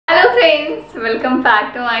friends, welcome back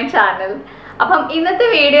to my channel. അപ്പം ഇന്നത്തെ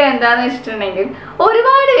video എന്താണെന്ന് വെച്ചിട്ടുണ്ടെങ്കിൽ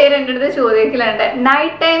ഒരുപാട് പേര് എൻ്റെ അടുത്ത് ചോദിക്കലുണ്ട്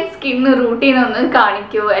നൈറ്റ് ടൈം സ്കിൻ റൂട്ടീൻ ഒന്ന്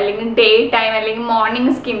കാണിക്കുമോ അല്ലെങ്കിൽ ഡേ ടൈം അല്ലെങ്കിൽ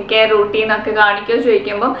മോർണിംഗ് സ്കിൻ കെയർ റൂട്ടീൻ ഒക്കെ കാണിക്കുമോ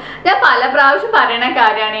ചോദിക്കുമ്പോൾ ഞാൻ പല പ്രാവശ്യം പറയുന്ന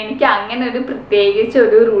കാര്യമാണ് എനിക്ക് അങ്ങനെ ഒരു പ്രത്യേകിച്ച്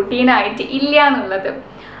ഒരു റൂട്ടീനായിട്ട് ഇല്ല എന്നുള്ളത്.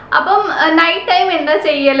 അപ്പം നൈറ്റ് ടൈം എന്താ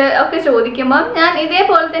ചെയ്യൽ ഒക്കെ ചോദിക്കുമ്പോൾ ഞാൻ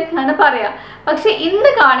ഇതേപോലെ തന്നെയാണ് പറയാം. പക്ഷെ ഇന്ന്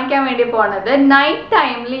കാണിക്കാൻ വേണ്ടി പോണത് നൈറ്റ്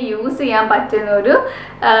ടൈമിൽ യൂസ് ചെയ്യാൻ പറ്റുന്ന ഒരു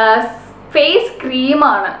ഫേസ്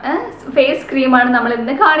ക്രീമാണ് നമ്മൾ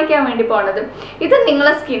ഇന്ന് കാണിക്കാൻ വേണ്ടി പോണത്. ഇത്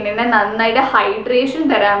നിങ്ങളെ സ്കിന്നിനെ നന്നായിട്ട് ഹൈഡ്രേഷൻ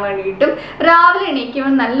തരാൻ വേണ്ടിയിട്ടും രാവിലെ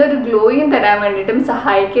എണീക്കുമ്പോൾ നല്ലൊരു ഗ്ലോയും തരാൻ വേണ്ടിയിട്ടും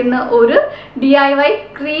സഹായിക്കുന്ന ഒരു DIY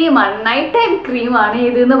ക്രീമാണ്, നൈറ്റ് ടൈം ക്രീമാണ്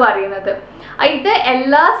ഇതെന്ന് പറയുന്നത്. ഇത്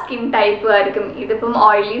എല്ലാ സ്കിൻ ടൈപ്പുകാർക്കും, ഇതിപ്പം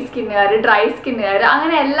ഓയിലി സ്കിന്നുകാർ, ഡ്രൈ സ്കിന്നുകാർ,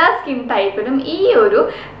 അങ്ങനെ എല്ലാ സ്കിൻ ടൈപ്പിനും ഈ ഒരു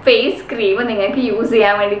ഫേസ് ക്രീം നിങ്ങൾക്ക് യൂസ്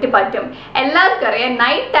ചെയ്യാൻ വേണ്ടിയിട്ട് പറ്റും. എല്ലാവർക്കും അറിയാം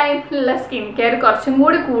നൈറ്റ് ടൈമിലുള്ള സ്കിൻ കെയർ കുറച്ചും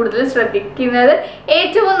കൂടി കൂടുതൽ ശ്രദ്ധിക്കുന്നത്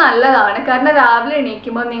ഏറ്റവും നല്ലതാണ്. കാരണം രാവിലെ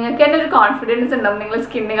എണീക്കുമ്പോൾ നിങ്ങൾക്ക് തന്നെ ഒരു കോൺഫിഡൻസ് ഉണ്ടാവും നിങ്ങൾ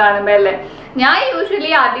സ്കിന്ന് കാണുമ്പോൾ അല്ലേ. ഞാൻ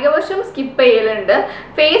യൂഷ്വലി അധിക വർഷം സ്കിപ്പ് ചെയ്യലുണ്ട്.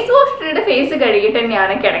 ഫേസ് വാഷ് ഇട്ടിട്ട് ഫേസ് കഴുകിയിട്ട്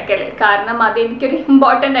തന്നെയാണ് കിടക്കൽ. കാരണം അതെനിക്കൊരു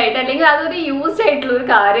ഇമ്പോർട്ടൻ്റ് ആയിട്ട് അല്ലെങ്കിൽ അതൊരു യൂസ്ഡ് ആയിട്ടുള്ളൊരു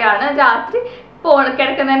കാര്യമാണ്. രാത്രി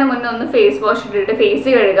കിടക്കുന്നതിന് മുന്നേ ഒന്ന് ഫേസ് വാഷ് ഇട്ടിട്ട് ഫേസ്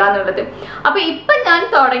കഴുകുക എന്നുള്ളത്. അപ്പോൾ ഇപ്പം ഞാൻ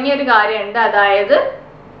തുടങ്ങിയൊരു കാര്യമുണ്ട്, അതായത്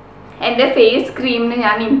എൻ്റെ ഫേസ് ക്രീമിന്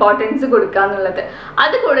ഞാൻ ഇമ്പോർട്ടൻസ് കൊടുക്കുക എന്നുള്ളത്.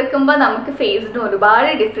 അത് കൊടുക്കുമ്പോൾ നമുക്ക് ഫേസിന് ഒരുപാട്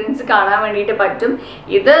ഡിഫറൻസ് കാണാൻ വേണ്ടിയിട്ട് പറ്റും.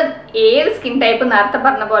 ഇത് ഏത് സ്കിൻ ടൈപ്പ്, നേരത്തെ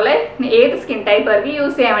പറഞ്ഞ പോലെ ഏത് സ്കിൻ ടൈപ്പ് അവർക്ക്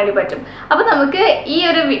യൂസ് ചെയ്യാൻ വേണ്ടി പറ്റും. അപ്പോൾ നമുക്ക് ഈ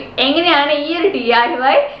ഒരു എങ്ങനെയാണ് ഈ ഒരു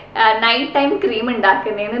DIY നൈറ്റ് ടൈം ക്രീം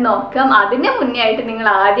ഉണ്ടാക്കുന്നതെന്ന് നോക്കാം. അതിന് മുന്നേ ആയിട്ട് നിങ്ങൾ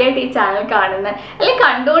ആദ്യമായിട്ട് ഈ ചാനൽ കാണുന്ന അല്ലെങ്കിൽ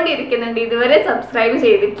കണ്ടുകൊണ്ടിരിക്കുന്നുണ്ട്, ഇതുവരെ സബ്സ്ക്രൈബ്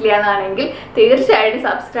ചെയ്തിട്ടില്ല എന്നാണെങ്കിൽ തീർച്ചയായിട്ടും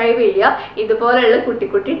സബ്സ്ക്രൈബ് ചെയ്യുക. ഇതുപോലെയുള്ള കുട്ടി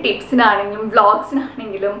കുട്ടി ടിപ്സിനാണെങ്കിലും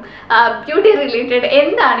വ്ളോഗ്സിനാണെങ്കിലും ബ്യൂട്ടി റിലേറ്റഡ്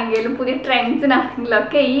എന്താണെങ്കിലും പുതിയ ട്രെൻഡ്സിനാണെങ്കിലും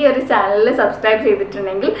ഒക്കെ ഈ ഒരു ചാനലിൽ സബ്സ്ക്രൈബ്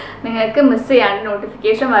ചെയ്തിട്ടുണ്ടെങ്കിൽ നിങ്ങൾക്ക് മിസ് ചെയ്യാണ്ട്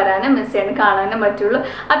നോട്ടിഫിക്കേഷൻ വരാനും മിസ് ചെയ്യാണ്ട് കാണാനും പറ്റുള്ളൂ.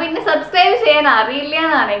 അപ്പോൾ പിന്നെ സബ്സ്ക്രൈബ് ചെയ്യാൻ അറിയില്ല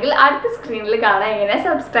എന്നാണെങ്കിൽ അടുത്ത സ്ക്രീനിൽ കാണാൻ എങ്ങനെ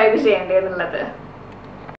സബ്സ്ക്രൈബ് ചെയ്യേണ്ടതെന്നുള്ളത്.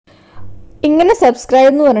 ഇങ്ങനെ സബ്സ്ക്രൈബ്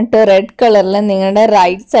എന്ന് പറഞ്ഞിട്ട് റെഡ് കളറിൽ നിങ്ങളുടെ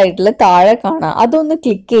റൈറ്റ് സൈഡിൽ താഴെ കാണാം. അതൊന്ന്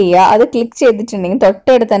ക്ലിക്ക് ചെയ്യുക. അത് ക്ലിക്ക് ചെയ്തിട്ടുണ്ടെങ്കിൽ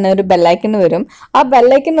തൊട്ടടുത്ത് തന്നെ ഒരു ബെല്ലൈക്കൺ വരും. ആ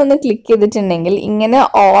ബെല്ലൈക്കൺ ഒന്ന് ക്ലിക്ക് ചെയ്തിട്ടുണ്ടെങ്കിൽ ഇങ്ങനെ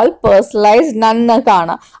ഓൾ പേഴ്സണലൈസ്ഡ് നന്ന്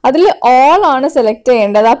കാണാം. അതിൽ ഓൾ ആണ് സെലക്ട്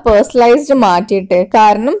ചെയ്യേണ്ടത്, ആ പേഴ്സണലൈസ്ഡ് മാറ്റിയിട്ട്.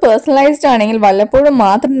 കാരണം പേഴ്സണലൈസ്ഡ് ആണെങ്കിൽ വല്ലപ്പോഴും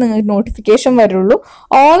മാത്രം നിങ്ങൾക്ക് നോട്ടിഫിക്കേഷൻ വരുള്ളൂ.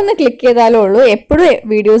 ഓൾ ഒന്ന് ക്ലിക്ക് ചെയ്താലേ ഉള്ളൂ എപ്പോഴും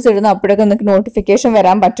വീഡിയോസ് ഇടുന്ന അപ്പോഴൊക്കെ നിങ്ങൾക്ക് നോട്ടിഫിക്കേഷൻ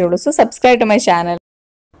വരാൻ പറ്റുള്ളൂ. So subscribe to my channel.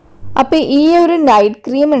 അപ്പൊ ഈ ഒരു നൈറ്റ്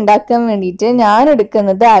ക്രീം ഉണ്ടാക്കാൻ വേണ്ടിയിട്ട് ഞാൻ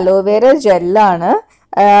എടുക്കുന്നത് അലോവേര ജെല്ലാണ്.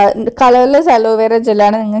 കളർലെസ് അലോവേര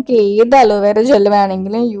ജെല്ലാണ്. നിങ്ങൾക്ക് ഏത് അലോവേര ജെല്ല്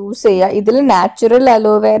വേണമെങ്കിലും യൂസ് ചെയ്യാം. ഇതിൽ നാച്ചുറൽ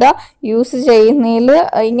അലോവേര യൂസ് ചെയ്യുന്നതിൽ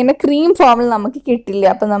ഇങ്ങനെ ക്രീം ഫോമിൽ നമുക്ക് കിട്ടില്ല.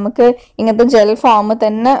 അപ്പൊ നമുക്ക് ഇങ്ങനത്തെ ജെൽ ഫോം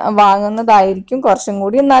തന്നെ വാങ്ങുന്നതായിരിക്കും കുറച്ചും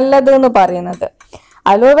കൂടി നല്ലത് എന്ന് പറയുന്നത്.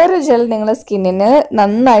 അലോവേര ജെൽ നിങ്ങളെ സ്കിന്നിന്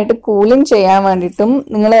നന്നായിട്ട് കൂളിംഗ് ചെയ്യാൻ വേണ്ടിയിട്ടും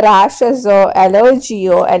നിങ്ങൾ റാഷസോ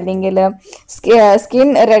അലർജിയോ അല്ലെങ്കിൽ സ്കിൻ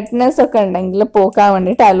റെഡ്നെസ് ഒക്കെ ഉണ്ടെങ്കിൽ പോക്കാൻ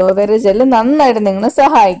വേണ്ടിയിട്ട് അലോവേര ജെൽ നന്നായിട്ട് നിങ്ങളെ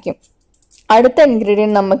സഹായിക്കും. അടുത്ത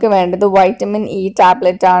ഇൻഗ്രീഡിയൻറ്റ് നമുക്ക് വേണ്ടത് വൈറ്റമിൻ ഇ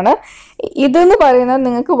ടാബ്ലറ്റ് ആണ്. ഇതെന്ന് പറയുന്നത്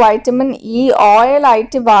നിങ്ങൾക്ക് വൈറ്റമിൻ ഇ ഓയിൽ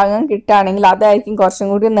ആയിട്ട് വാങ്ങാൻ കിട്ടുകയാണെങ്കിൽ അതായിരിക്കും കുറച്ചും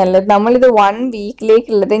കൂടി നല്ലത്. നമ്മളിത് 1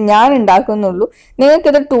 വീക്കിലേക്കുള്ളത് ഞാൻ ഉണ്ടാക്കുന്നുള്ളൂ.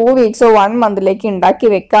 നിങ്ങൾക്കിത് 2 വീക്സോ 1 മന്തിലേക്ക് ഉണ്ടാക്കി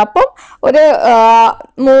വെക്കാം. അപ്പം ഒരു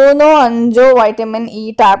 3-5 വൈറ്റമിൻ ഇ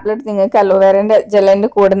ടാബ്ലറ്റ് നിങ്ങൾക്ക് അലോവേരൻ്റെ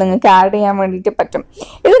ജെല്ലിൻ്റെ കൂടെ നിങ്ങൾക്ക് ആഡ് ചെയ്യാൻ വേണ്ടിയിട്ട് പറ്റും.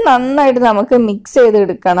 ഇത് നന്നായിട്ട് നമുക്ക് മിക്സ്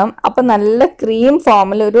ചെയ്തെടുക്കണം. അപ്പം നല്ല ക്രീം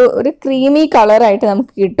ഫോമിൽ ഒരു ക്രീമി കളറായിട്ട്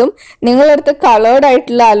നമുക്ക് കിട്ടും. നിങ്ങളടുത്ത് കളേർഡ്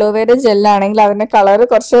ആയിട്ടുള്ള അലോവേര ജെല്ലാണെങ്കിൽ അതിൻ്റെ കളർ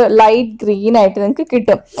കുറച്ച് ലൈറ്റ് ഗ്രീൻ ആയിട്ട് നിങ്ങൾക്ക്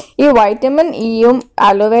കിട്ടും. ഈ വൈറ്റമിൻ ഇയും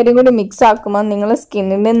അലോവേരയും കൂടി മിക്സ് ആക്കുമ്പോൾ നിങ്ങളുടെ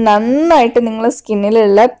സ്കിന്നിന് നന്നായിട്ട് നിങ്ങളുടെ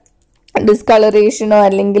സ്കിന്നിലുള്ള ഡിസ്കളറേഷനോ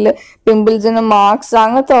അല്ലെങ്കിൽ പിമ്പിൾസിനോ മാർക്സ്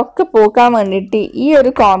അങ്ങനത്തെ ഒക്കെ പോക്കാൻ വേണ്ടിയിട്ട് ഈ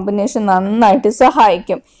ഒരു കോമ്പിനേഷൻ നന്നായിട്ട്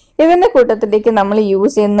സഹായിക്കും. ഇതിന്റെ കൂട്ടത്തിലേക്ക് നമ്മൾ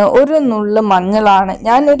യൂസ് ചെയ്യുന്ന ഒരു നുള്ള് മഞ്ഞളാണ്.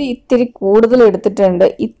 ഞാനൊരു ഇത്തിരി കൂടുതൽ എടുത്തിട്ടുണ്ട്.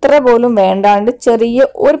 ഇത്ര പോലും വേണ്ടാണ്ട് ചെറിയ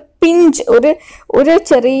ഒരു പിഞ്ച്, ഒരു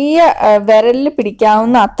ചെറിയ വിരലിൽ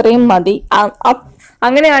പിടിക്കാവുന്ന അത്രയും മതി.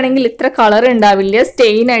 അങ്ങനെയാണെങ്കിൽ ഇത്ര കളർ ഉണ്ടാവില്ല,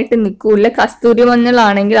 സ്റ്റെയിൻ ആയിട്ട് നിൽക്കൂല. കസ്തൂരി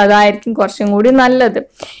മഞ്ഞളാണെങ്കിൽ അതായിരിക്കും കുറച്ചും കൂടി നല്ലത്.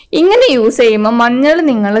 ഇങ്ങനെ യൂസ് ചെയ്യുമ്പോൾ മഞ്ഞൾ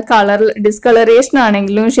നിങ്ങൾ കളർ ഡിസ്കളറേഷൻ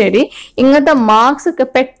ആണെങ്കിലും ശരി, ഇങ്ങനത്തെ മാർക്സ് ഒക്കെ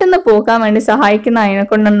പെട്ടെന്ന് പോകാൻ വേണ്ടി സഹായിക്കുന്ന അതിനെ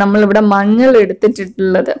കൊണ്ടാണ് നമ്മളിവിടെ മഞ്ഞൾ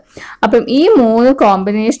എടുത്തിട്ടുള്ളത്. അപ്പം ഈ 3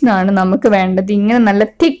 കോമ്പിനേഷനാണ് നമുക്ക് വേണ്ടത്. ഇങ്ങനെ നല്ല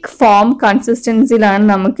തിക്ക് ഫോം കൺസിസ്റ്റൻസിയിലാണ്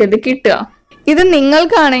നമുക്കിത് കിട്ടുക. ഇത്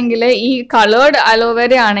നിങ്ങൾക്കാണെങ്കിൽ ഈ കളേർഡ്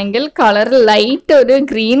അലോവേര ആണെങ്കിൽ കളർ ലൈറ്റ് ഒരു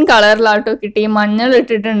ഗ്രീൻ കളറിലാട്ടോ കിട്ടി. മഞ്ഞൾ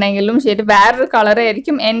ഇട്ടിട്ടുണ്ടെങ്കിലും ശരി വേറൊരു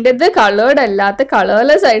കളറായിരിക്കും. എൻ്റെത് കളേർഡ് അല്ലാത്ത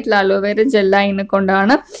കളർലെസ് ആയിട്ടുള്ള അലോവേര ജെല്ലതിനെ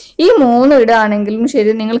കൊണ്ടാണ്. ഈ 3 ഇടുകയാണെങ്കിലും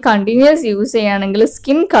ശരി നിങ്ങൾ കണ്ടിന്യൂസ് യൂസ് ചെയ്യുകയാണെങ്കിൽ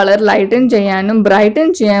സ്കിൻ കളർ ലൈറ്റൻ ചെയ്യാനും ബ്രൈറ്റൻ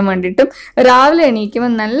ചെയ്യാൻ വേണ്ടിയിട്ടും രാവിലെ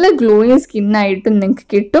എണീക്കുമ്പോൾ നല്ല ഗ്ലോയിങ് സ്കിന്നായിട്ടും നിങ്ങൾക്ക്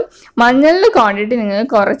കിട്ടും. മഞ്ഞളിൻ്റെ ക്വാണ്ടിറ്റി നിങ്ങൾ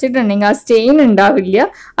കുറച്ചിട്ടുണ്ടെങ്കിൽ ആ സ്റ്റെയിൻ ഉണ്ടാവില്ല.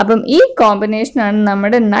 അപ്പം ഈ കോമ്പിനേഷനാണ്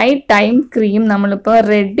നമ്മുടെ നൈറ്റ് ടൈം ക്രീം. നമ്മളിപ്പോൾ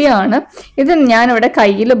റെഡിയാണ്. ഇത് ഞാനിവിടെ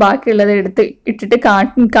കയ്യിൽ ബാക്കിയുള്ളത് ഇട്ടിട്ട്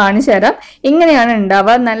കാണിച്ചു തരാം. ഇങ്ങനെയാണ്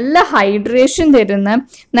ഉണ്ടാവുക. നല്ല ഹൈഡ്രേഷൻ തരുന്ന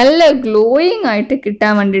നല്ല ഗ്ലോയിങ് ആയിട്ട്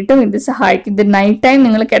കിട്ടാൻ വേണ്ടിയിട്ടും ഇത് സഹായിക്കും. ഇത് നൈറ്റ് ടൈം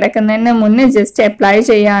നിങ്ങൾ കിടക്കുന്നതിന് മുന്നേ ജസ്റ്റ് അപ്ലൈ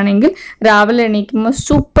ചെയ്യുകയാണെങ്കിൽ രാവിലെ എണീക്കുമ്പോൾ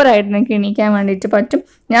സൂപ്പറായിട്ട് നിങ്ങൾക്ക് എണീക്കാൻ വേണ്ടിയിട്ട് പറ്റും.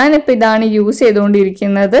 ഞാനിപ്പോൾ ഇതാണ് യൂസ്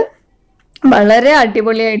ചെയ്തുകൊണ്ടിരിക്കുന്നത്. വളരെ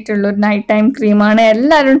അടിപൊളിയായിട്ടുള്ളൊരു നൈറ്റ് ടൈം ക്രീമാണ്.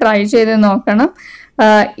 എല്ലാവരും ട്രൈ ചെയ്ത് നോക്കണം.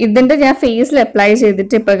 ഇതിൻ്റെ ഞാൻ ഫേസിൽ അപ്ലൈ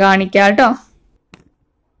ചെയ്തിട്ട് ഇപ്പോൾ കാണിക്കാം കേട്ടോ.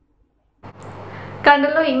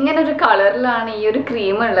 കണ്ടല്ലോ, ഇങ്ങനൊരു കളറിലാണ് ഈ ഒരു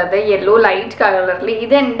ക്രീം ഉള്ളത്, യെല്ലോ ലൈറ്റ് കളറിൽ.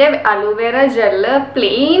 ഇത് എൻ്റെ അലോവേര ജെല്ല്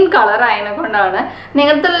പ്ലെയിൻ കളർ ആയതിനെ കൊണ്ടാണ്.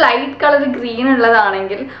 നിങ്ങൾത്തെ ലൈറ്റ് കളർ ഗ്രീൻ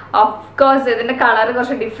ഉള്ളതാണെങ്കിൽ ഓഫ്കോഴ്സ് ഇതിൻ്റെ കളർ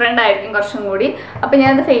കുറച്ച് ഡിഫറെൻ്റ് ആയിരിക്കും കുറച്ചും കൂടി. അപ്പം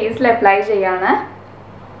ഞാനത് ഫേസിൽ അപ്ലൈ ചെയ്യാണ്.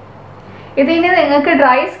 ഇതിന് നിങ്ങൾക്ക്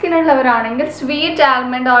ഡ്രൈ സ്കിൻ ഉള്ളവരാണെങ്കിൽ സ്വീറ്റ്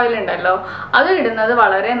ആൽമണ്ട് ഓയിൽ ഉണ്ടല്ലോ, അത് ഇടുന്നത്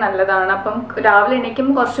വളരെ നല്ലതാണ്. അപ്പം രാവിലെ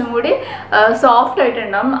എണീക്കുമ്പോൾ കുറച്ചും കൂടി സോഫ്റ്റ്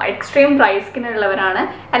ആയിട്ടുണ്ടാവും. എക്സ്ട്രീം ഡ്രൈ സ്കിൻ ഉള്ളവരാണ്.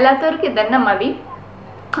 അല്ലാത്തവർക്ക് ഇതന്നെ മതി.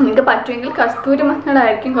 നിങ്ങൾക്ക് പറ്റുമെങ്കിൽ കസ്തൂരി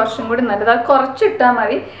മഞ്ഞളായിരിക്കും കുറച്ചും കൂടി നല്ലത്. അത് കുറച്ചിട്ടാൽ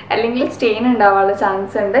മതി, അല്ലെങ്കിൽ സ്റ്റെയിൻ ഉണ്ടാവാനുള്ള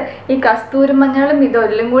ചാൻസ് ഉണ്ട്. ഈ കസ്തൂരി മഞ്ഞളും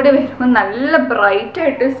ഇതെല്ലാം കൂടി വരുമ്പോൾ നല്ല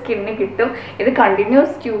ബ്രൈറ്റായിട്ട് സ്കിന്ന് കിട്ടും. ഇത്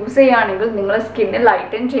കണ്ടിന്യൂസ് യൂസ് ചെയ്യുകയാണെങ്കിൽ നിങ്ങളുടെ സ്കിന്ന്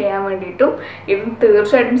ലൈറ്റൻ ചെയ്യാൻ വേണ്ടിയിട്ടും ഇത്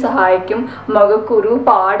തീർച്ചയായിട്ടും സഹായിക്കും. മുഖക്കുരു,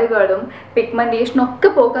 പാടുകളും പിഗ്മെൻറ്റേഷനും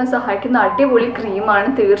ഒക്കെ പോകാൻ സഹായിക്കുന്ന അടിപൊളി ക്രീമാണ്.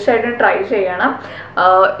 തീർച്ചയായിട്ടും ട്രൈ ചെയ്യണം.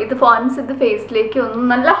 ഇത് വൺസ് ഇത് ഫേസിലേക്ക് ഒന്ന്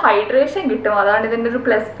നല്ല ഹൈഡ്രേഷൻ കിട്ടും. അതാണ് ഇതിൻ്റെ ഒരു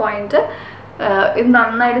പ്ലസ് പോയിന്റ്. ഇത്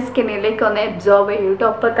നന്നായിട്ട് സ്കിന്നിലേക്ക് ഒന്ന് അബ്സോർബ് ചെയ്യും.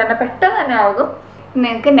 ഒപ്പം തന്നെ പെട്ടെന്ന് തന്നെ ആകും.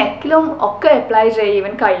 നിങ്ങൾക്ക് നെക്കിലും ഒക്കെ അപ്ലൈ ചെയ്യും.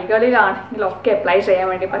 ഈവൻ കൈകളിലാണെങ്കിലും ഒക്കെ അപ്ലൈ ചെയ്യാൻ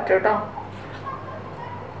വേണ്ടി പറ്റും കേട്ടോ.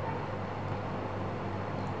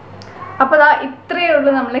 അപ്പോൾ അതാ ഇത്രയേ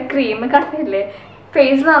ഉള്ളൂ നമ്മളെ ക്രീം. കണ്ടില്ലേ,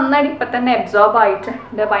 ഫേസ് നന്നായിട്ട് ഇപ്പം തന്നെ അബ്സോർബ്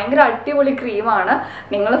ആയിട്ടുണ്ട്. ഭയങ്കര അടിപൊളി ക്രീമാണ്.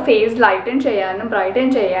 നിങ്ങൾ ഫേസ് ലൈറ്റൻ ചെയ്യാനും ബ്രൈറ്റൻ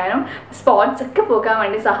ചെയ്യാനും സ്പോട്ട്സ് ഒക്കെ പോകാൻ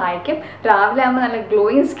വേണ്ടി സഹായിക്കും. രാവിലെ ആകുമ്പോൾ നല്ല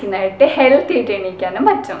ഗ്ലോയിങ് സ്കിന്നായിട്ട് ഹെൽത്തി ആയിട്ട് എണീക്കാനും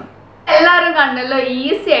പറ്റും. എല്ലാവരും കണ്ടല്ലോ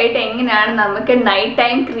ഈസി ആയിട്ട് എങ്ങനെയാണ് നമുക്ക് നൈറ്റ്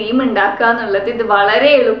ടൈം ക്രീം ഉണ്ടാക്കുക എന്നുള്ളത്. ഇത് വളരെ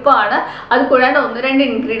എളുപ്പമാണ്. അത് കൂടാണ്ട് 1-2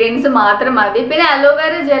 ഇൻഗ്രീഡിയൻസ് മാത്രം മതി. പിന്നെ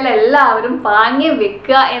അലോവേര ജെൽ എല്ലാവരും വാങ്ങി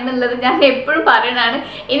വെക്കുക എന്നുള്ളത് ഞാൻ എപ്പോഴും പറയണതാണ്.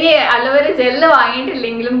 ഇനി അലോവേര ജെല്ല്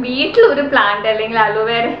വാങ്ങിയിട്ടില്ലെങ്കിലും വീട്ടിലൊരു പ്ലാന്റ് അല്ലെങ്കിൽ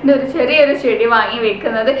അലോവേരൻ്റെ ഒരു ചെറിയൊരു ചെടി വാങ്ങി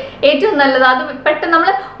വെക്കുന്നത് ഏറ്റവും നല്ലത്. അത് പെട്ടെന്ന്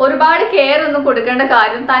നമ്മൾ ഒരുപാട് കെയർ ഒന്നും കൊടുക്കേണ്ട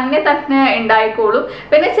കാര്യം തന്നെ ഉണ്ടായിക്കോളും.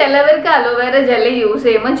 പിന്നെ ചിലവർക്ക് അലോവേര ജെല്ല് യൂസ്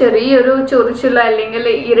ചെയ്യുമ്പോൾ ചെറിയൊരു ചൊറിച്ചിലോ അല്ലെങ്കിൽ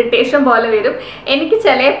ഇറിറ്റേഷൻ പോലെ വരും. എനിക്ക്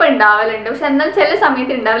ചിലപ്പോൾ ഉണ്ടാവലുണ്ട്, പക്ഷെ എന്നാൽ ചില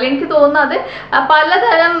സമയത്ത് ഉണ്ടാവില്ല. എനിക്ക് തോന്നുന്നത്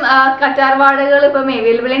പലതരം കറ്റാർവാഴകൾ ഇപ്പം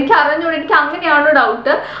അവൈലബിൾ. എനിക്ക് അറിഞ്ഞുകൂടെ, എനിക്ക് അങ്ങനെയാണോ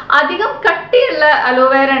ഡൗട്ട്. അധികം കട്ടിയുള്ള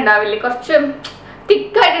അലോവേര ഉണ്ടാവില്ലേ, കുറച്ച്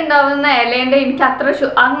തിക്കായിട്ടുണ്ടാവുന്ന ഇലേൻ്റെ എനിക്ക് അത്ര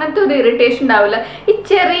അങ്ങനത്തെ ഒരു ഇറിറ്റേഷൻ ഉണ്ടാവില്ല. ഈ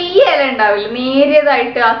ചെറിയ ഇല ഉണ്ടാവില്ല,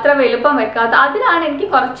 നേരിയതായിട്ട് അത്ര വലുപ്പം വെക്കാത്ത, അതിലാണ് എനിക്ക്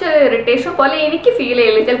കുറച്ച് ഇറിറ്റേഷൻ പോലെ എനിക്ക് ഫീൽ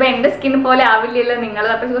ചെയ്യില്ല. ചിലപ്പോൾ എൻ്റെ സ്കിൻ പോലെ ആവില്ലല്ലോ നിങ്ങൾ,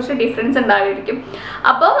 അപ്പോൾ കുറച്ച് ഡിഫറൻസ് ഉണ്ടായിരിക്കും.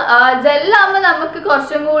 അപ്പം ജെല്ലാകുമ്പോൾ നമുക്ക്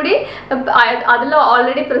കുറച്ചും കൂടി അതിൽ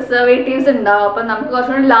ഓൾറെഡി പ്രിസർവേറ്റീവ്സ് ഉണ്ടാവും. അപ്പം നമുക്ക്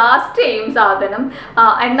കുറച്ചും കൂടി ലാസ്റ്റ് ചെയ്യും സാധനം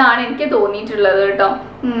എന്നാണ് എനിക്ക് തോന്നിയിട്ടുള്ളത് കേട്ടോ.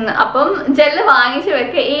 അപ്പം ജെല്ല് വാങ്ങിച്ച്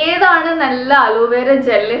വെക്കുക. ഏതാണ് നല്ല അലോവേര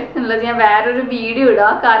ജെല്ല് എന്നുള്ളത് ഞാൻ വേറൊരു വീഡിയോ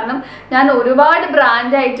ഇടാം. കാരണം ഞാൻ ഒരുപാട്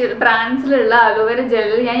ബ്രാൻഡ്സിലുള്ള അലോവേര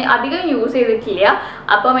ജെല്ല് ഞാൻ അധികം യൂസ് ചെയ്തിട്ടില്ല.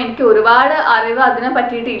 അപ്പം എനിക്ക് ഒരുപാട് അറിവ് അതിനെ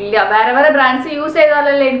പറ്റിയിട്ടില്ല. വേറെ ബ്രാൻഡ്സ് യൂസ്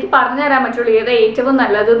ചെയ്താലല്ലേ എനിക്ക് പറഞ്ഞു തരാൻ പറ്റുള്ളൂ ഏതാ ഏറ്റവും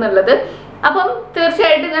നല്ലത് എന്നുള്ളത്. അപ്പം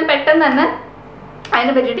തീർച്ചയായിട്ടും ഞാൻ പെട്ടെന്ന് തന്നെ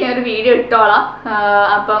അതിനെ പറ്റിയിട്ട് ഞാനൊരു വീഡിയോ ഇട്ടോളാം.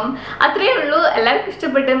 അപ്പം അത്രയേ ഉള്ളൂ. എല്ലാവർക്കും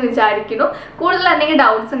ഇഷ്ടപ്പെട്ടെന്ന് വിചാരിക്കുന്നു. കൂടുതൽ എന്തെങ്കിലും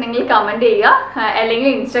ഡൗട്ട്സ് ഉണ്ടെങ്കിൽ കമൻറ്റ് ചെയ്യുക, അല്ലെങ്കിൽ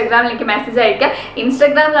ഇൻസ്റ്റാഗ്രാമിലേക്ക് മെസ്സേജ് അയക്കുക.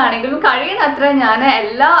 ഇൻസ്റ്റാഗ്രാമിലാണെങ്കിലും കഴിയുന്നത്ര ഞാൻ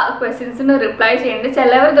എല്ലാ ക്വസ്റ്റ്യൻസിനും റിപ്ലൈ ചെയ്യുന്നുണ്ട്.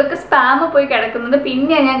 ചിലവർ ഇതൊക്കെ സ്പാം പോയി കിടക്കുന്നത്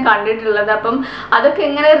പിന്നെയാണ് ഞാൻ കണ്ടിട്ടുള്ളത്. അപ്പം അതൊക്കെ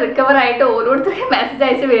ഇങ്ങനെ റിക്കവർ ആയിട്ട് ഓരോരുത്തർക്കും മെസ്സേജ്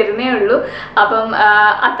അയച്ച് വരുന്നേ ഉള്ളൂ. അപ്പം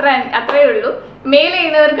അത്രയേ ഉള്ളൂ. മെയിൽ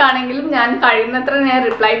ചെയ്യുന്നവർക്കാണെങ്കിലും ഞാൻ കഴിയുന്നത്ര ഞാൻ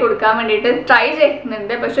റിപ്ലൈ കൊടുക്കാൻ വേണ്ടിയിട്ട് ട്രൈ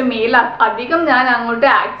ചെയ്യുന്നുണ്ട്. പക്ഷെ മെയിൽ അധികം ഞാൻ അങ്ങോട്ട്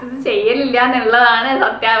ആക്സസ് ചെയ്യലില്ല എന്നുള്ളതാണ്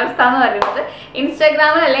സത്യാവസ്ഥ എന്ന് പറയുന്നത്.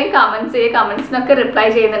 ഇൻസ്റ്റാഗ്രാമിൽ അല്ലെങ്കിൽ കമൻസിനൊക്കെ റിപ്ലൈ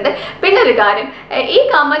ചെയ്യുന്നുണ്ട്. പിന്നെ ഒരു കാര്യം, ഈ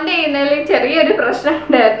കമൻറ്റ് ചെയ്യുന്നതിൽ ചെറിയൊരു പ്രശ്നം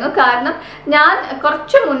ഉണ്ടായിരുന്നു. കാരണം ഞാൻ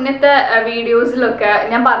കുറച്ച് മുന്നത്തെ വീഡിയോസിലൊക്കെ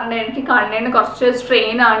ഞാൻ പറഞ്ഞത് എനിക്ക് കണ്ണിന് കുറച്ച്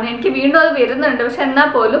സ്ട്രെയിനാണ്, എനിക്ക് വീണ്ടും അത് വരുന്നുണ്ട്. പക്ഷെ എന്നാൽ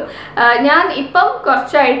പോലും ഞാൻ ഇപ്പം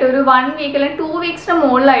കുറച്ചായിട്ട് ഒരു 1 വീക്ക് അല്ലെങ്കിൽ 2 വീക്സിന്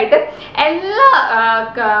മുകളിലായിട്ട് എല്ലാ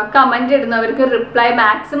കമന്റ് ഇടുന്നവർക്ക് റിപ്ലൈ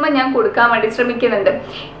മാക്സിമം ഞാൻ കൊടുക്കാൻ വേണ്ടി ശ്രമിക്കുന്നുണ്ട്.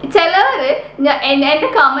 ചിലവർ എൻ്റെ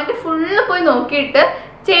കമന്റ് ഫുള്ള് പോയി നോക്കിയിട്ട്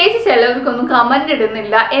ചേച്ചി ചിലവർക്കൊന്നും കമന്റ്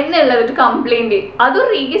ഇടുന്നില്ല എന്നുള്ള ഒരു കംപ്ലൈന്റ്, അതും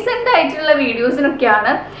റീസെന്റ് ആയിട്ടുള്ള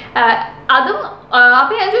വീഡിയോസിനൊക്കെയാണ്. അതും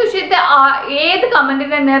അപ്പൊ ഞാൻ ചോദിച്ചിട്ട് ഏത്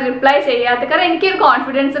കമന്റിന് തന്നെ റിപ്ലൈ ചെയ്യാത്ത, കാരണം എനിക്കൊരു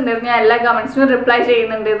കോൺഫിഡൻസ് ഉണ്ടായിരുന്നു ഞാൻ എല്ലാ കമന്റ്സിനും റിപ്ലൈ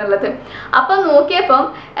ചെയ്യുന്നുണ്ട് എന്നുള്ളത്. അപ്പൊ നോക്കിയപ്പം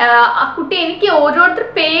ആ കുട്ടി എനിക്ക് ഓരോരുത്തർ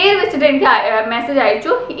പേര് വെച്ചിട്ട് എനിക്ക് മെസ്സേജ്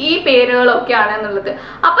അയച്ചു, ഈ പേരുകളൊക്കെയാണ് എന്നുള്ളത്.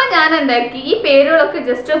 അപ്പൊ ഞാൻ എന്താക്കി, ഈ പേരുകളൊക്കെ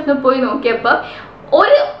ജസ്റ്റ് ഒന്ന് പോയി നോക്കിയപ്പോൾ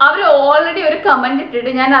അവർ ഓൾറെഡി ഒരു കമന്റ്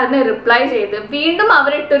ഇട്ടിട്ട് ഞാൻ അതിന് റിപ്ലൈ ചെയ്ത് വീണ്ടും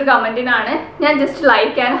അവരിട്ടൊരു കമന്റിനാണ് ഞാൻ ജസ്റ്റ്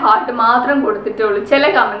ലൈക്ക് ആൻഡ് ഹാർട്ട് മാത്രം കൊടുത്തിട്ടുള്ളൂ, ചില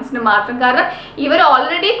കമന്റ്സിന് മാത്രം. കാരണം ഇവർ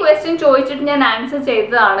ഓൾറെഡി ക്വസ്റ്റ്യൻ ചോദിച്ചിട്ട് ഞാൻ ആൻസർ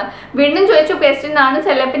ചെയ്തതാണ്, വീണ്ടും ചോദിച്ച ക്വസ്റ്റ്യനാണ്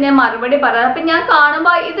ചിലപ്പോൾ ഞാൻ മറുപടി പറയാം. അപ്പം ഞാൻ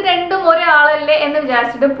കാണുമ്പോൾ ഇത് രണ്ടും ഒരാളല്ലേ എന്ന്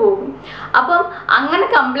വിചാരിച്ചിട്ട് പോകും. അപ്പം അങ്ങനെ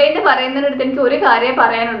കംപ്ലൈൻറ്റ് പറയുന്നതിനടുത്ത് എനിക്ക് ഒരു കാര്യമേ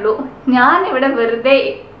പറയാനുള്ളൂ, ഞാൻ ഇവിടെ വെറുതെ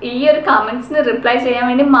ഈ ഒരു കമൻസിന് റിപ്ലൈ ചെയ്യാൻ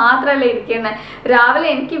വേണ്ടി മാത്രമല്ല ഇരിക്കുന്നത്. രാവിലെ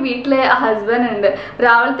എനിക്ക് വീട്ടിൽ ഹസ്ബൻഡ് ഉണ്ട്,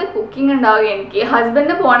 രാവിലത്തെ കുക്കിംഗ് ഉണ്ടാവും. എനിക്ക്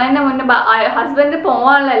ഹസ്ബൻഡ് പോണതിന് മുന്നേ ഹസ്ബൻഡ്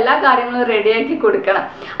പോകാനുള്ള എല്ലാ കാര്യങ്ങളും റെഡിയാക്കി കൊടുക്കണം.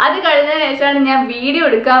 അത് കഴിഞ്ഞതിന് ശേഷമാണ് ഞാൻ വീഡിയോ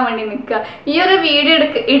എടുക്കാൻ വേണ്ടി നിൽക്കുക. ഈ ഒരു വീഡിയോ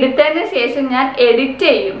എടുത്തതിന് ശേഷം ഞാൻ എഡിറ്റ്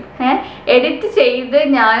ചെയ്യും. എഡിറ്റ് ചെയ്ത്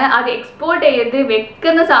ഞാൻ അത് എക്സ്പോർട്ട് ചെയ്ത്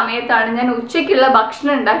വെക്കുന്ന സമയത്താണ് ഞാൻ ഉച്ചയ്ക്കുള്ള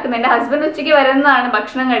ഭക്ഷണം ഉണ്ടാക്കുന്നത്. എൻ്റെ ഹസ്ബൻഡ് ഉച്ചയ്ക്ക് വരുന്നതാണ്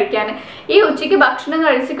ഭക്ഷണം കഴിക്കാൻ. ഈ ഉച്ചയ്ക്ക് ഭക്ഷണം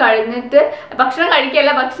കഴിച്ച് കഴിഞ്ഞിട്ട് ഭക്ഷണം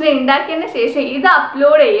കഴിക്കുകയല്ല, ഭക്ഷണം ഉണ്ടാക്കിയതിന് ശേഷം ഇത്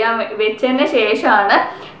അപ്ലോഡ് ചെയ്യാൻ വെച്ചതിന് ശേഷമാണ്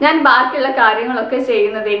ഞാൻ ബാക്കിയുള്ള കാര്യങ്ങളൊക്കെ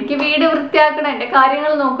ചെയ്യുന്നത്. എനിക്ക് വീട് വൃത്തിയാക്കണം, എൻ്റെ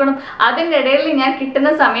കാര്യങ്ങൾ നോക്കണം. അതിൻ്റെ ഇടയിൽ ഞാൻ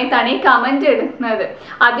കിട്ടുന്ന സമയത്താണ് ഈ കമൻറ്റ് ഇടുന്നത്.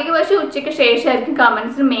 അധിക പക്ഷേ ഉച്ചയ്ക്ക് ശേഷമായിരിക്കും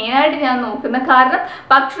കമൻറ്റ്സ് മെയിനായിട്ട് ഞാൻ നോക്കുന്നത്. കാരണം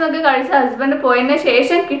ഭക്ഷണമൊക്കെ കഴിച്ച് ഹസ്ബൻഡ് പോയതിന്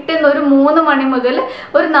ശേഷം കിട്ടുന്ന ഒരു 3 മണി മുതൽ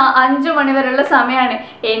ഒരു 5 മണി വരെയുള്ള സമയമാണ്.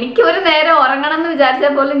 എനിക്ക് ഒരു നേരം ഉറങ്ങണം എന്ന്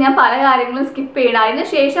വിചാരിച്ചാൽ പോലും ഞാൻ പല കാര്യങ്ങളും സ്കിപ്പ് ചെയ്യണം. അതിന്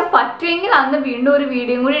ശേഷം പറ്റുമെങ്കിൽ അന്ന് വീണ്ടും ഒരു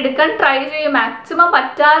വീഡിയോ കൂടി എടുക്കാൻ ട്രൈ ചെയ്യും. മാക്സിമം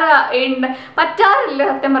പറ്റാറില്ല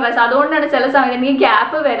സത്യം പറഞ്ഞാൽ. അതുകൊണ്ടാണ് ചില സമയത്ത് എനിക്ക്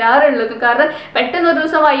ഗ്യാപ്പ് വരാറുള്ളത്. കാരണം പെട്ടെന്ന് ഒരു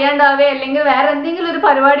ദിവസം വയ്യാണ്ടാവേ അല്ലെങ്കിൽ വേറെ എന്തെങ്കിലും ഒരു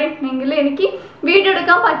പരിപാടി ഉണ്ടെങ്കിൽ എനിക്ക് വീഡിയോ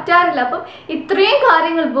എടുക്കാൻ പറ്റാറില്ല. അപ്പം ഇത്രയും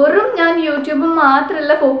കാര്യങ്ങൾ വെറും ഞാൻ യൂട്യൂബ്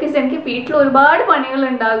മാത്രമല്ല ഫോക്കസ്, എനിക്ക് വീട്ടിൽ ഒരുപാട് പണികൾ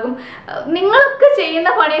ഉണ്ടാകും. നിങ്ങളൊക്കെ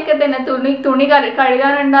ചെയ്യുന്ന പണിയൊക്കെ തന്നെ, തുണി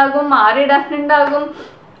കഴുകാനുണ്ടാകും, മാറിയിടാനുണ്ടാകും,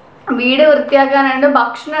 വീട് വൃത്തിയാക്കാനുണ്ട്,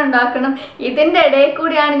 ഭക്ഷണം ഉണ്ടാക്കണം. ഇതിൻ്റെ ഇടയിൽ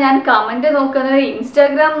കൂടിയാണ് ഞാൻ കമൻറ്റ് നോക്കുന്നത്,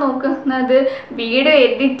 ഇൻസ്റ്റാഗ്രാം നോക്കുന്നത്, വീഡിയോ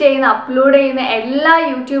എഡിറ്റ് ചെയ്യുന്ന അപ്ലോഡ് ചെയ്യുന്ന എല്ലാ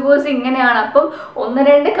യൂട്യൂബേഴ്സും ഇങ്ങനെയാണ്. അപ്പം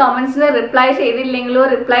 1-2 കമൻറ്റ്സിന് റിപ്ലൈ ചെയ്തില്ലെങ്കിലോ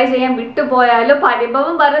റിപ്ലൈ ചെയ്യാൻ വിട്ടുപോയാലോ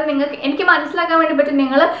പരിഭവം പറഞ്ഞ് നിങ്ങൾക്ക് എനിക്ക് മനസ്സിലാക്കാൻ വേണ്ടി പറ്റും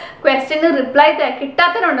നിങ്ങൾ ക്വസ്റ്റ്യന് റിപ്ലൈ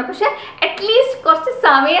കിട്ടാത്തതുണ്ട്. പക്ഷെ അറ്റ്ലീസ്റ്റ് കുറച്ച്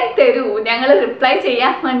സമയം തരൂ ഞങ്ങൾ റിപ്ലൈ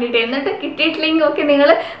ചെയ്യാൻ വേണ്ടിയിട്ട്. എന്നിട്ട് കിട്ടിയിട്ടില്ലെങ്കിൽ ഒക്കെ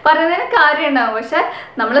നിങ്ങൾ പറയുന്നതിന് കാര്യം ഉണ്ടാകും. പക്ഷെ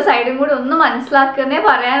നമ്മൾ സൈഡും കൂടി ഒന്ന് മനസ്സിലാക്കുന്നേ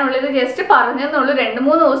പറയാനുള്ളൂ. ഇത് ജസ്റ്റ് പറഞ്ഞെന്നുള്ളൂ.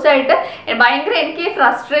 2-3 ദിവസമായിട്ട് ഭയങ്കര എനിക്ക്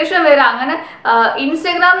ഫ്രസ്ട്രേഷൻ വരും. അങ്ങനെ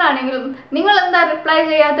ഇൻസ്റ്റഗ്രാമിലാണെങ്കിലും നിങ്ങൾ എന്താ റിപ്ലൈ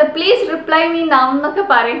ചെയ്യാത്ത, പ്ലീസ് റിപ്ലൈ മീ നൗ എന്നൊക്കെ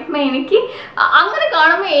പറയുമ്പോൾ എനിക്ക് അങ്ങനെ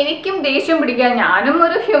കാണുമ്പോൾ എനിക്കും ദേഷ്യം പിടിക്കുക. ഞാനും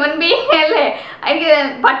ഒരു ഹ്യൂമൻ ബീയിങ് അല്ലേ, എനിക്ക്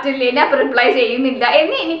പറ്റില്ല, ഞാൻ റിപ്ലൈ ചെയ്യുന്നില്ല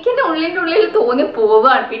എന്ന് എനിക്കെന്നെ ഉള്ളിൽ തോന്നി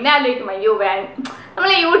പോവുകയാണ്. പിന്നെ ആലോചിക്കും അയ്യോ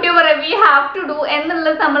നമ്മൾ YouTuber we have to do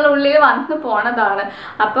എന്നുള്ളത് നമ്മളെ ഉള്ളിൽ വന്നു പോണതാണ്.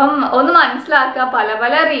 അപ്പം ഒന്ന് മനസ്സിലാക്കുക, പല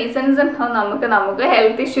പല റീസൺസ് ഉണ്ടാവും. നമുക്ക്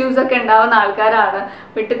ഹെൽത്ത് ഇഷ്യൂസ് ഒക്കെ ഉണ്ടാവുന്ന ആൾക്കാരാണ്.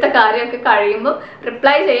 വീട്ടിലത്തെ കാര്യമൊക്കെ കഴിയുമ്പോൾ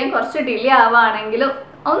റിപ്ലൈ ചെയ്യാൻ കുറച്ച് ഡിലേ ആവുകയാണെങ്കിലും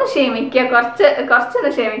ഒന്ന് ക്ഷമിക്കുക,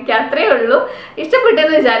 കുറച്ചൊന്ന് ക്ഷമിക്കുക, അത്രയേ ഉള്ളൂ.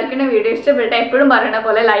 ഇഷ്ടപ്പെട്ടെന്ന് വിചാരിക്കുന്ന വീഡിയോ ഇഷ്ടപ്പെട്ട എപ്പോഴും പറയുന്ന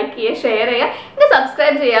പോലെ ലൈക്ക് ചെയ്യുക, ഷെയർ ചെയ്യുക. ഇനി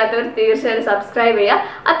സബ്സ്ക്രൈബ് ചെയ്യാത്തവർ തീർച്ചയായിട്ടും സബ്സ്ക്രൈബ് ചെയ്യുക.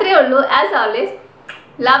 അത്രയേ ഉള്ളൂ. As always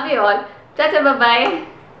love you all. Tata bye.